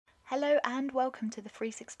Hello and welcome to the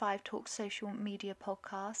 365 Talk Social Media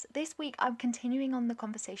podcast. This week I'm continuing on the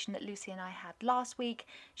conversation that Lucy and I had last week.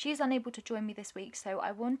 She is unable to join me this week, so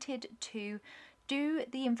I wanted to do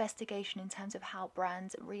the investigation in terms of how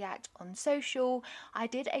brands react on social. I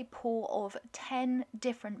did a poll of 10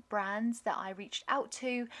 different brands that I reached out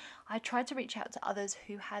to. I tried to reach out to others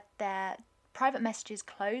who had their private messages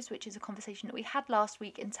closed, which is a conversation that we had last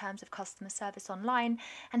week in terms of customer service online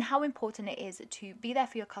and how important it is to be there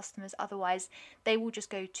for your customers. Otherwise, they will just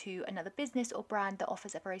go to another business or brand that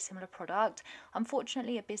offers a very similar product.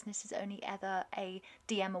 Unfortunately, a business is only ever a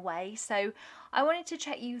DM away. So I wanted to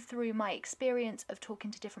chat you through my experience of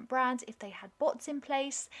talking to different brands, if they had bots in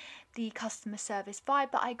place, the customer service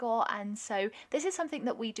vibe that I got. And so this is something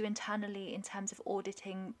that we do internally in terms of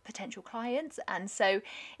auditing potential clients. And so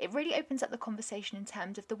it really opens up the conversation in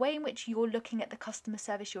terms of the way in which you're looking at the customer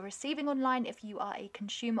service you're receiving online. If you are a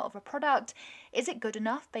consumer of a product, is it good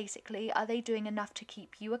enough? Basically, are they doing enough to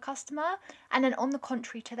keep you a customer? And then on the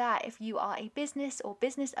contrary to that, if you are a business or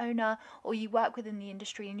business owner, or you work within the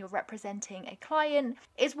industry and you're representing a client,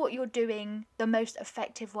 is what you're doing the most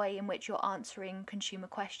effective way in which you're answering consumer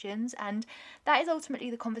questions? And that is ultimately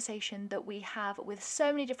the conversation that we have with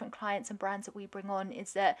so many different clients and brands that we bring on,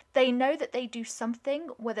 is that they know that they do something.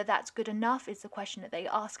 Whether that's good enough is the question that they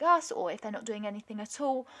ask us, or if they're not doing anything at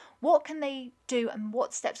all, what can they do and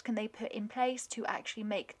what steps can they put in place to actually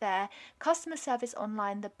make their customer service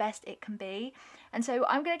online the best it can be? And so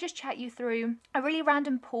I'm going to just chat you through a really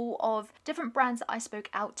random pool of different brands that I spoke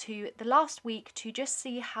out to the last week to just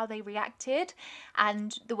see how they reacted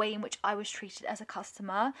and the way in which I was treated as a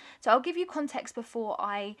customer. So I'll give you context before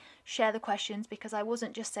I share the questions, because I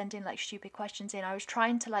wasn't just sending like stupid questions in. I was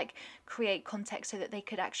trying to create context so that they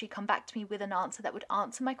could actually come back to me with an answer that would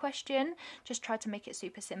answer my question. Just tried to make it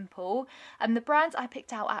super simple. And the brands I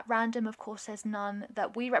picked out at random, of course, there's none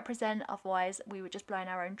that we represent, otherwise we were just blowing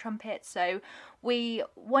our own trumpet. So we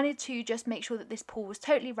wanted to just make sure that this pool was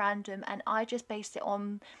totally random, and I just based it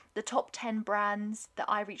on the top 10 brands that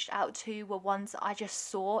I reached out to were ones that I just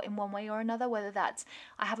saw in one way or another, whether that's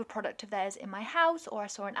I have a product of theirs in my house or I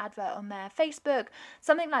saw an advert on their Facebook,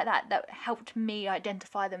 something like that, that helped me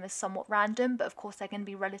identify them as somewhat random, but of course they're going to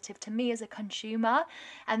be relative to me as a consumer,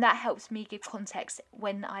 and that helps me give context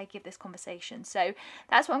when I give this conversation. So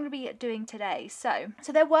that's what I'm going to be doing today. So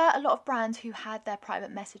there were a lot of brands who had their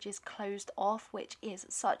private messages closed off, which is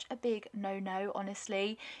such a big no-no,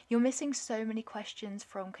 honestly. You're missing so many questions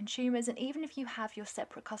from consumers, and even if you have your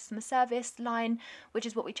separate customer service line, which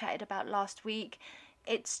is what we chatted about last week,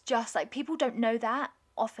 it's just like people don't know that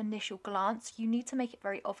off initial glance. You need to make it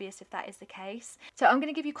very obvious if that is the case. So I'm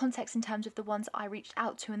going to give you context in terms of the ones I reached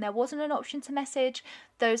out to, and there wasn't an option to message.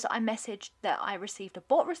 Those I messaged, that I received a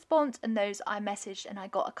bot response, and those I messaged and I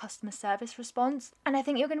got a customer service response. And I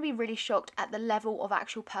think you're going to be really shocked at the level of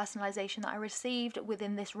actual personalization that I received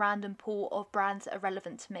within this random pool of brands that are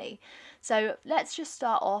relevant to me. So let's just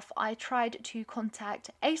start off. I tried to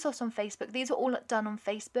contact ASOS on Facebook. These were all done on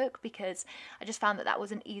Facebook because I just found that that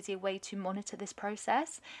was an easier way to monitor this process.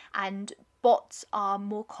 And bots are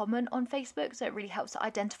more common on Facebook, so it really helps to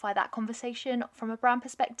identify that conversation from a brand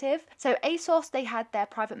perspective. So ASOS, they had their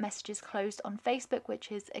private messages closed on Facebook,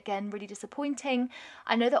 which is again really disappointing.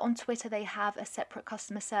 I know that on Twitter they have a separate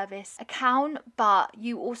customer service account, but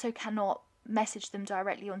you also cannot message them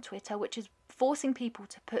directly on Twitter, which is forcing people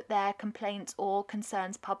to put their complaints or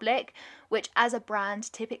concerns public, which as a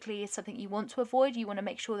brand typically is something you want to avoid. You want to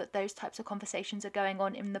make sure that those types of conversations are going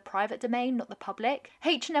on in the private domain, not the public.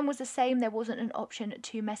 H&M was the same. There wasn't an option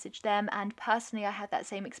to message them, and personally I had that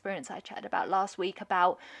same experience I chatted about last week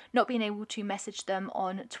about not being able to message them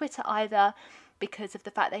on Twitter either, because of the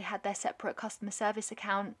fact they had their separate customer service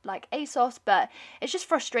account like ASOS. But it's just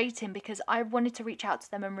frustrating because I wanted to reach out to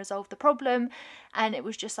them and resolve the problem, and it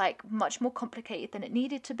was just much more complicated than it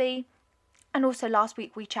needed to be. And also last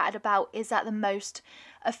week we chatted about, is that the most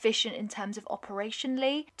efficient in terms of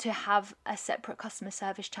operationally to have a separate customer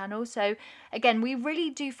service channel? So again, we really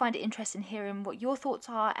do find it interesting hearing what your thoughts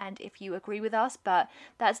are and if you agree with us, but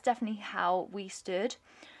that's definitely how we stood.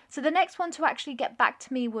 So the next one to actually get back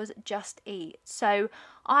to me was Just Eat. So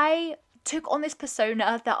I took on this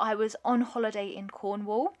persona that I was on holiday in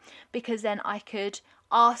Cornwall, because then I could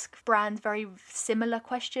ask brands very similar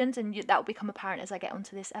questions, and that will become apparent as I get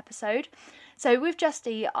onto this episode. So with Just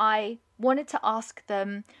Eat, I wanted to ask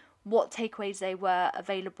them what takeaways they were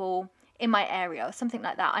available in my area or something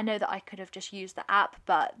like that. I know that I could have just used the app,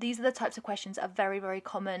 but these are the types of questions that are very, very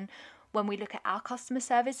common when we look at our customer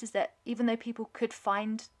service, is that even though people could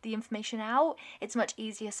find the information out, it's much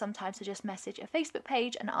easier sometimes to just message a Facebook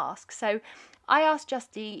page and ask. So I asked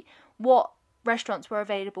Just Eat what restaurants were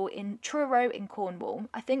available in Truro in Cornwall.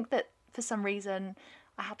 I think that for some reason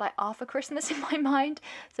I had like Arthur Christmas in my mind,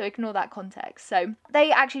 so ignore that context. So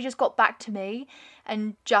they actually just got back to me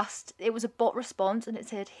and it was a bot response, and it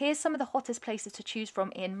said, here's some of the hottest places to choose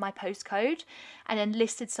from in my postcode, and then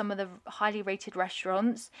listed some of the highly rated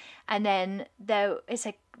restaurants. And then it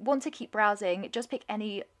said, want to keep browsing, just pick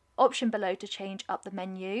any option below to change up the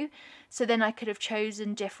menu. So then I could have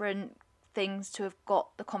chosen different things to have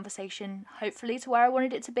got the conversation hopefully to where I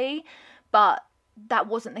wanted it to be, but that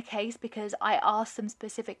wasn't the case, because I asked them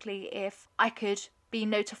specifically if I could be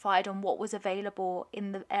notified on what was available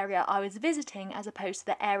in the area I was visiting, as opposed to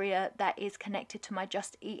the area that is connected to my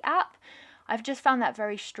Just Eat app. I've just found that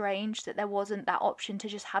very strange that there wasn't that option to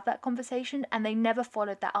just have that conversation, and they never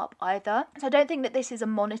followed that up either. So I don't think that this is a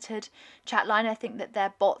monitored chat line. I think that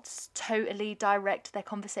their bots totally direct their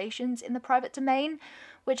conversations in the private domain,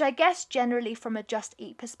 which I guess generally from a Just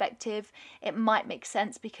Eat perspective, it might make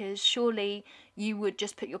sense, because surely you would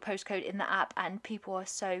just put your postcode in the app and people are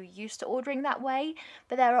so used to ordering that way.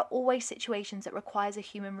 But there are always situations that requires a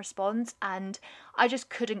human response, and I just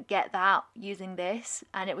couldn't get that using this,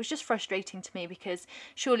 and it was just frustrating to me, because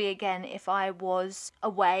surely again, if I was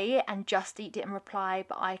away and Just Eat didn't reply,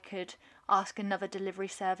 but I could ask another delivery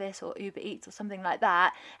service or Uber Eats or something like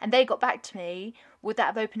that, and they got back to me, would that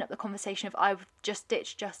have opened up the conversation if I just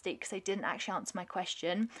ditched Just Eat because they didn't actually answer my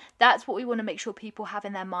question? That's what we want to make sure people have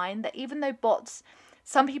in their mind, that even though bots,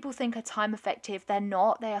 some people think are time effective, they're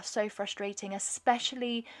not. They are so frustrating,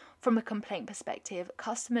 especially from a complaint perspective.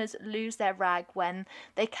 Customers lose their rag when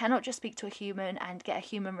they cannot just speak to a human and get a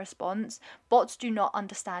human response. Bots do not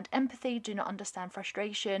understand empathy, do not understand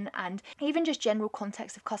frustration, and even just general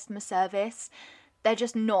context of customer service. They're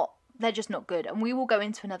just not good. And we will go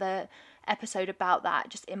into another episode about that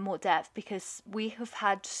just in more depth, because we have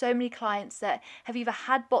had so many clients that have either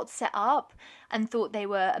had bots set up and thought they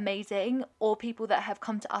were amazing, or people that have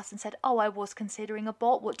come to us and said, oh, I was considering a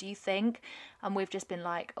bot, what do you think? And we've just been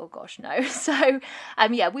like, oh gosh, no. So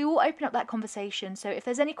we will open up that conversation. So if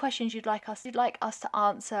there's any questions you'd like us to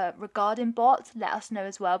answer regarding bots, let us know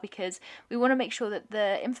as well, because we want to make sure that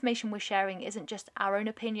the information we're sharing isn't just our own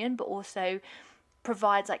opinion, but also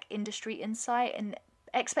provides like industry insight and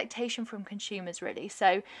expectation from consumers, really.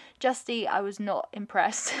 So Just Eat, I was not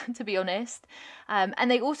impressed to be honest,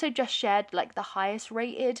 and they also just shared like the highest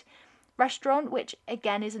rated restaurant, which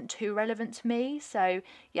again isn't too relevant to me. So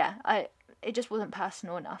yeah, it just wasn't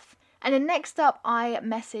personal enough. And then next up, I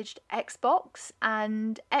messaged Xbox,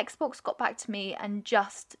 and Xbox got back to me and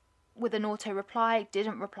just with an auto reply,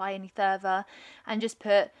 didn't reply any further, and just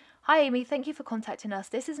put, hi Amy, thank you for contacting us.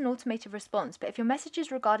 This is an automated response, but if your message is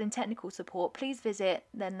regarding technical support, please visit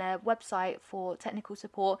then their website for technical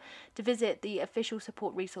support to visit the official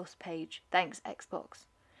support resource page. Thanks, Xbox.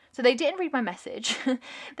 So they didn't read my message,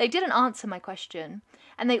 they didn't answer my question,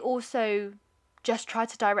 and they also just tried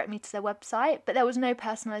to direct me to their website, but there was no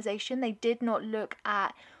personalization. They did not look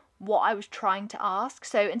at what I was trying to ask.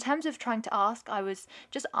 So in terms of trying to ask, I was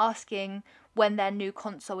just asking when their new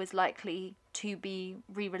console is likely to be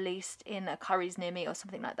re-released in a Currys near me or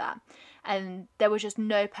something like that. And there was just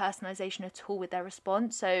no personalization at all with their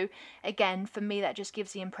response. So again, for me, that just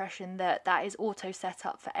gives the impression that that is auto set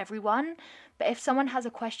up for everyone. But if someone has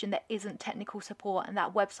a question that isn't technical support and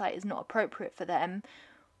that website is not appropriate for them,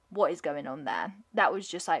 what is going on there? That was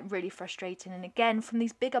just like really frustrating. And again, from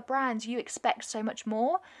these bigger brands, you expect so much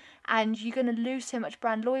more, and you're going to lose so much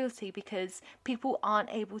brand loyalty because people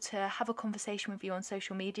aren't able to have a conversation with you on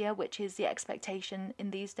social media, which is the expectation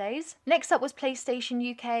in these days. Next up was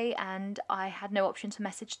PlayStation UK, and I had no option to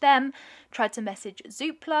message them. Tried to message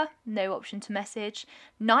Zoopla, no option to message.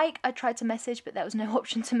 Nike, I tried to message, but there was no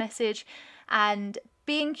option to message. And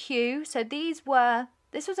B&Q, so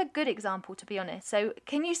this was a good example, to be honest. So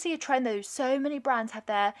can you see a trend though? So many brands have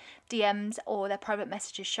their DMs or their private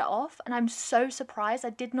messages shut off. And I'm so surprised. I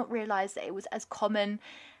did not realise that it was as common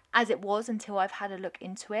as it was until I've had a look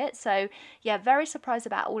into it. So yeah, very surprised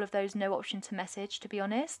about all of those no option to message, to be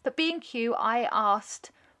honest. But B&Q, I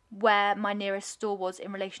asked where my nearest store was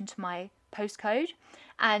in relation to my postcode.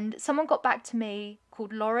 And someone got back to me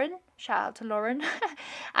called Lauren. Shout out to Lauren.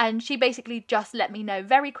 And she basically just let me know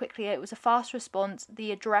very quickly. It was a fast response,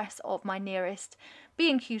 the address of my nearest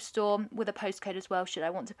B&Q store with a postcode as well, should I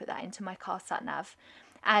want to put that into my car sat nav.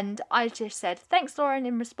 And I just said, thanks Lauren,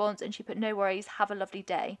 in response, and she put, no worries, have a lovely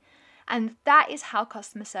day. And that is how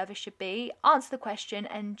customer service should be. Answer the question,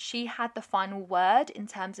 and she had the final word in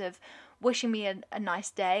terms of wishing me a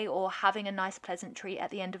nice day or having a nice pleasantry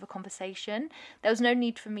at the end of a conversation. There was no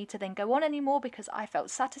need for me to then go on anymore because I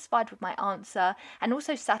felt satisfied with my answer and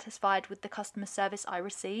also satisfied with the customer service I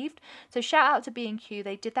received. So shout out to B&Q,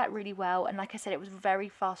 they did that really well, and like I said, it was a very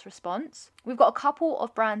fast response. We've got a couple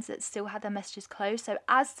of brands that still had their messages closed. So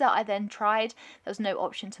Asda I then tried, there was no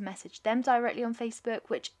option to message them directly on Facebook,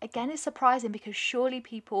 which again is surprising because surely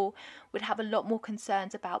people would have a lot more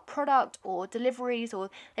concerns about product or deliveries, or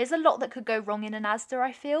there's a lot that could go wrong in an Asda,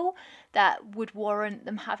 I feel, that would warrant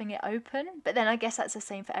them having it open. But then I guess that's the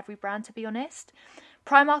same for every brand, to be honest.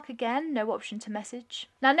 Primark again, no option to message.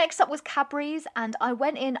 Now next up was Cadbury's, and I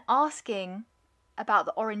went in asking about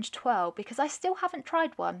the orange twirl because I still haven't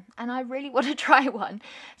tried one and I really want to try one.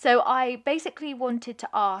 So I basically wanted to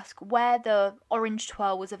ask where the orange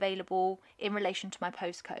twirl was available in relation to my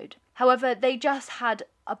postcode. However, they just had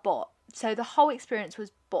a bot. So the whole experience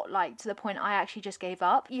was bot-like to the point I actually just gave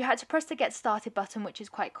up. You had to press the get started button, which is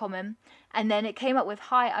quite common. And then it came up with,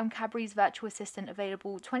 "Hi, I'm Cadbury's virtual assistant,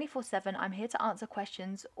 available 24/7. I'm here to answer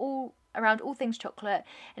questions all around all things chocolate.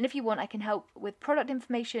 And if you want, I can help with product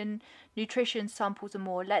information, nutrition, samples and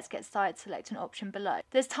more. Let's get started. Select an option below."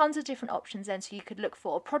 There's tons of different options then. So you could look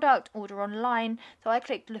for a product, order online. So I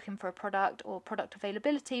clicked looking for a product or product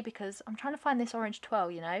availability because I'm trying to find this orange twirl,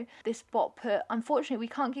 you know. This bot put, "Unfortunately, we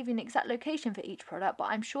can't give you an exact location for each product, but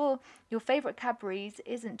I'm sure your favourite Cadbury's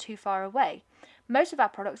isn't too far away. Most of our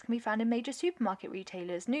products can be found in major supermarket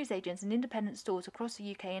retailers, newsagents and independent stores across the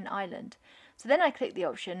UK and Ireland." So then I clicked the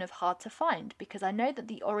option of hard to find because I know that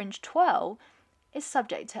the orange twirl is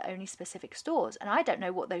subject to only specific stores and I don't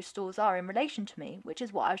know what those stores are in relation to me, which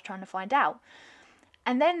is what I was trying to find out.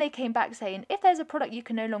 And then they came back saying, "If there's a product you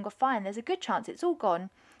can no longer find, there's a good chance it's all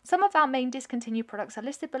gone. Some of our main discontinued products are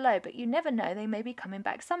listed below, but you never know, they may be coming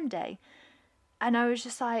back someday." And I was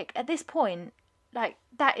just like, at this point, like,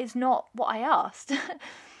 that is not what I asked.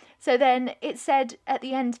 So then it said at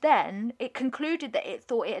the end then, it concluded that it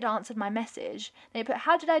thought it had answered my message. And it put,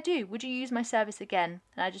 "How did I do? Would you use my service again?"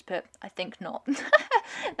 And I just put, "I think not."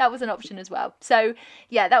 That was an option as well. So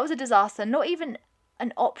yeah, that was a disaster. Not even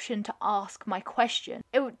an option to ask my question.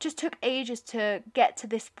 It just took ages to get to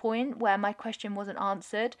this point where my question wasn't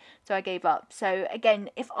answered, so I gave up. So again,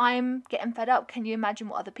 if I'm getting fed up, can you imagine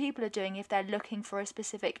what other people are doing if they're looking for a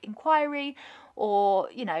specific inquiry or,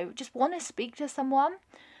 you know, just want to speak to someone?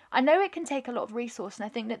 I know it can take a lot of resource, and I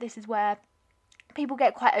think that this is where people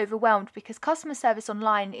get quite overwhelmed because customer service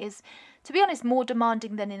online is, to be honest, more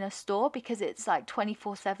demanding than in a store because it's like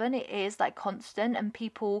 24/7. It is like constant, and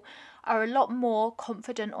people are a lot more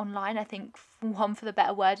confident online, I think, for the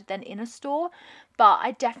better word, than in a store. But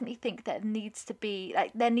I definitely think that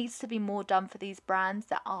there needs to be more done for these brands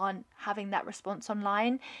that aren't having that response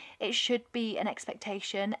online. It should be an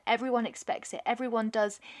expectation. Everyone expects it. Everyone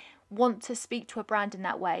does want to speak to a brand in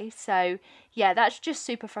that way. So yeah, that's just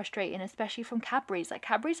super frustrating, especially from Cadbury's. Like,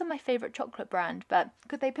 Cadbury's are my favourite chocolate brand, but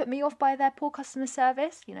could they put me off by their poor customer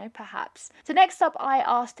service? You know, perhaps. So next up, I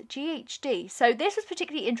asked GHD. So this was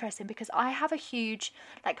particularly interesting because I have a huge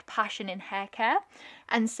passion in hair care,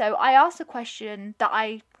 and so I asked a question that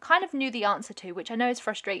I kind of knew the answer to, which I know is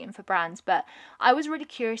frustrating for brands, but I was really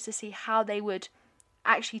curious to see how they would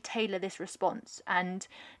actually tailor this response, and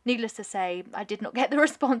needless to say, I did not get the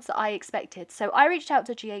response that I expected. So I reached out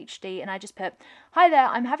to GHD and I just put, "Hi there,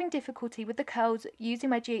 I'm having difficulty with the curls using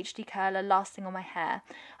my GHD curler lasting on my hair.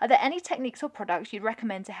 Are there any techniques or products you'd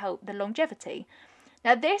recommend to help the longevity?"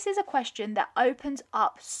 Now, this is a question that opens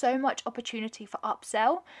up so much opportunity for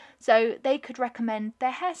upsell. So they could recommend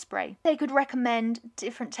their hairspray. They could recommend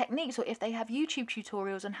different techniques, or if they have YouTube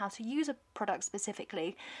tutorials on how to use a product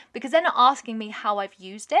specifically, because they're not asking me how I've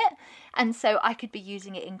used it. And so I could be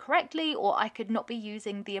using it incorrectly, or I could not be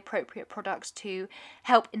using the appropriate products to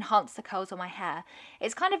help enhance the curls on my hair.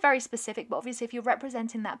 It's kind of very specific, but obviously if you're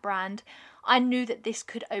representing that brand, I knew that this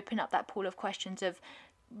could open up that pool of questions of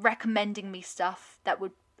recommending me stuff that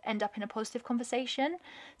would end up in a positive conversation.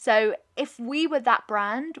 So if we were that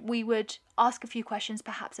brand, we would ask a few questions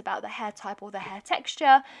perhaps about the hair type or the hair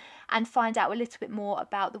texture and find out a little bit more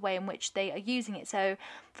about the way in which they are using it. So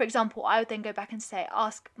for example, I would then go back and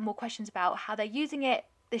ask more questions about how they're using it.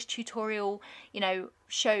 This tutorial,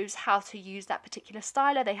 shows how to use that particular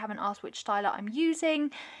styler. They haven't asked which styler I'm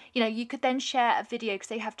using. You could then share a video because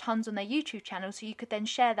they have tons on their YouTube channel. So you could then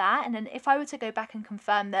share that. And then if I were to go back and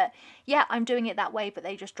confirm that, yeah, I'm doing it that way, but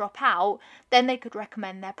they just drop out, then they could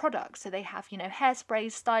recommend their products. So they have,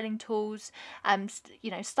 hairsprays, styling tools,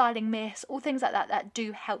 styling mists, all things like that that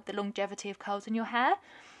do help the longevity of curls in your hair.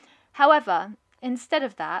 However, instead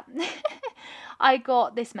of that, I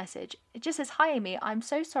got this message. It just says, "Hi Amy, I'm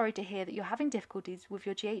so sorry to hear that you're having difficulties with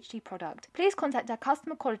your GHD product. Please contact our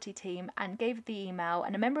customer quality team," and gave the email,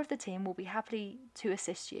 "and a member of the team will be happy to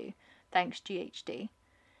assist you. Thanks, GHD."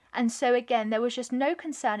 And so again, there was just no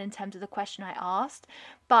concern in terms of the question I asked,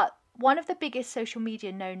 but one of the biggest social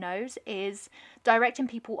media no-nos is directing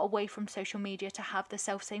people away from social media to have the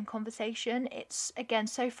self-same conversation. It's, again,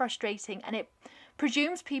 so frustrating, and it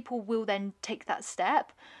presumes people will then take that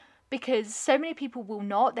step, because so many people will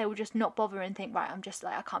not. They will just not bother and think, right, I'm just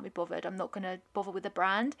like, I can't be bothered. I'm not going to bother with the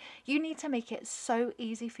brand. You need to make it so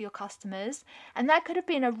easy for your customers. And that could have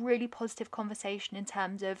been a really positive conversation in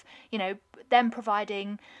terms of, you know, them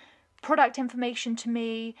providing product information to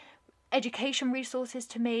me, education resources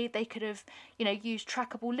to me. They could have, you know, used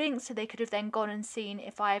trackable links, so they could have then gone and seen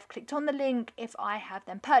if I have clicked on the link, if I have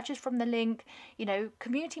then purchased from the link. You know,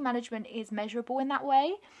 community management is measurable in that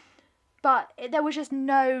way, but there was just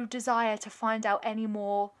no desire to find out any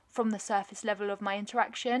more from the surface level of my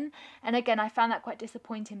interaction. And again, I found that quite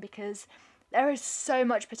disappointing, because there is so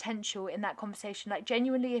much potential in that conversation. Like,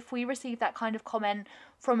 genuinely, if we receive that kind of comment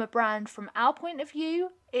from a brand from our point of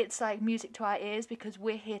view, it's like music to our ears, because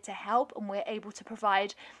we're here to help and we're able to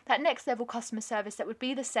provide that next level customer service that would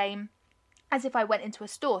be the same as if I went into a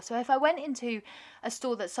store. So if I went into a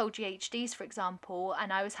store that sold GHDs, for example,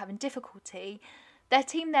 and I was having difficulty, their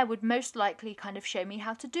team there would most likely kind of show me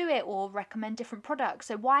how to do it or recommend different products.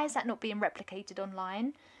 So why is that not being replicated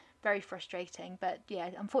online? Very frustrating. But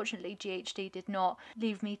yeah, unfortunately GHD did not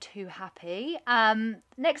leave me too happy.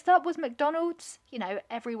 Next up was McDonald's. You know,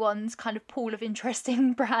 everyone's kind of pool of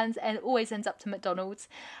interesting brands and always ends up to McDonald's.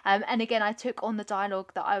 And again, I took on the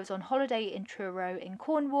dialogue that I was on holiday in Truro in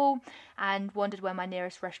Cornwall and wondered where my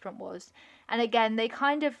nearest restaurant was. And again, they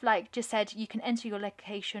kind of like just said, you can enter your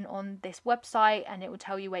location on this website and it will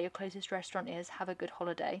tell you where your closest restaurant is. Have a good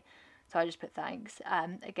holiday. So I just put thanks.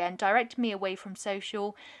 Again, directed me away from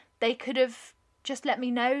social. They could have just let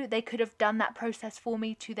me know. They could have done that process for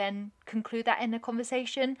me to then conclude that in a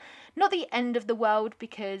conversation. Not the end of the world,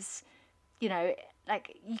 because, you know,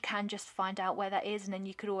 like, you can just find out where that is, and then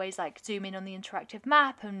you could always like zoom in on the interactive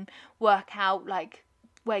map and work out like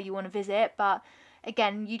where you want to visit. But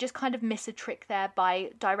again, you just kind of miss a trick there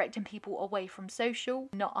by directing people away from social,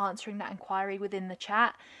 not answering that inquiry within the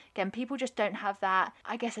chat. Again, people just don't have that,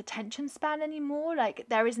 I guess, attention span anymore. Like,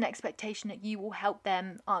 there is an expectation that you will help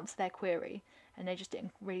them answer their query, and they just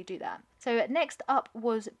didn't really do that. So next up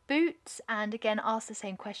was Boots, and again asked the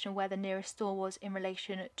same question, where the nearest store was in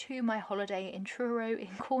relation to my holiday in Truro in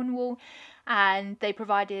Cornwall, and they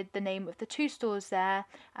provided the name of the two stores there,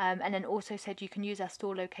 and then also said you can use our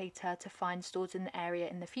store locator to find stores in the area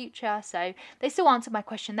in the future. So they still answered my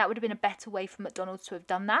question. That would have been a better way for McDonald's to have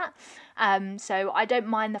done that. So I don't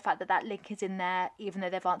mind the fact that that link is in there, even though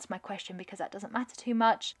they've answered my question, because that doesn't matter too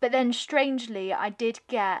much. But then strangely, I did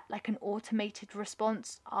get like an automated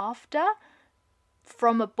response after,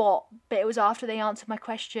 from a bot, but it was after they answered my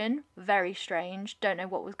question. Very strange. Don't know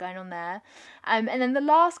what was going on there. And then the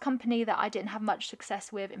last company that I didn't have much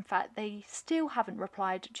success with, in fact, they still haven't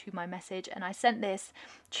replied to my message, and I sent this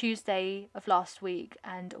Tuesday of last week,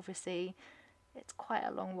 and obviously it's quite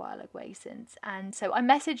a long while away since. And so I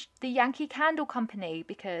messaged the Yankee Candle Company,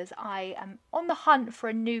 because I am on the hunt for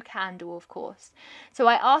a new candle, of course. So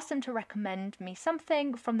I asked them to recommend me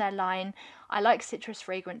something from their line. I like citrus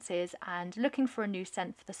fragrances and looking for a new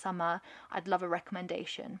scent for the summer. I'd love a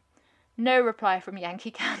recommendation. No reply from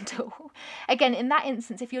Yankee Candle. Again, in that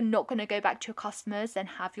instance, if you're not going to go back to your customers, then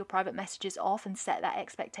have your private messages off and set that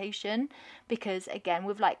expectation. Because again,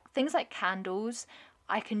 with like things like candles,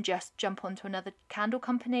 I can just jump onto another candle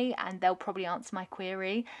company and they'll probably answer my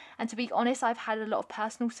query. And to be honest, I've had a lot of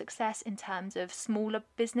personal success in terms of smaller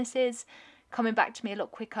businesses coming back to me a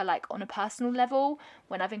lot quicker, like on a personal level,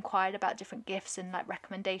 when I've inquired about different gifts and like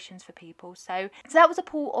recommendations for people. So that was a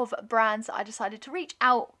pool of brands that I decided to reach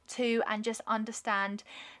out to and just understand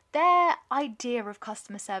their idea of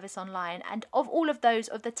customer service online. And of all of those,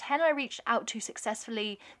 of the 10 I reached out to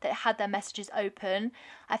successfully that had their messages open,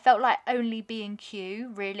 I felt like only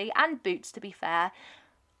B&Q really, and Boots to be fair,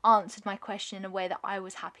 answered my question in a way that I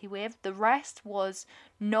was happy with. The rest was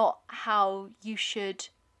not how you should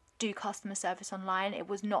do customer service online. It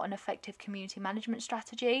was not an effective community management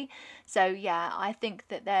strategy. So yeah, I think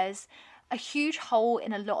that there's a huge hole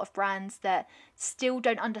in a lot of brands that still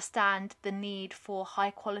don't understand the need for high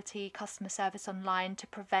quality customer service online to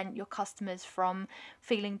prevent your customers from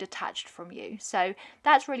feeling detached from you. So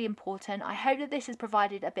that's really important. I hope that this has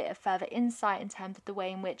provided a bit of further insight in terms of the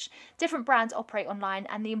way in which different brands operate online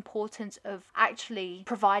and the importance of actually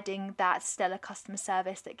providing that stellar customer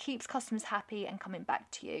service that keeps customers happy and coming back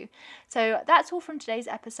to you. So that's all from today's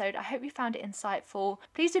episode. I hope you found it insightful.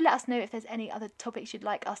 Please do let us know if there's any other topics you'd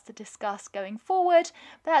like us to discuss going forward.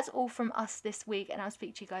 But that's all from us this week, and I'll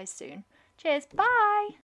speak to you guys soon. Cheers, bye!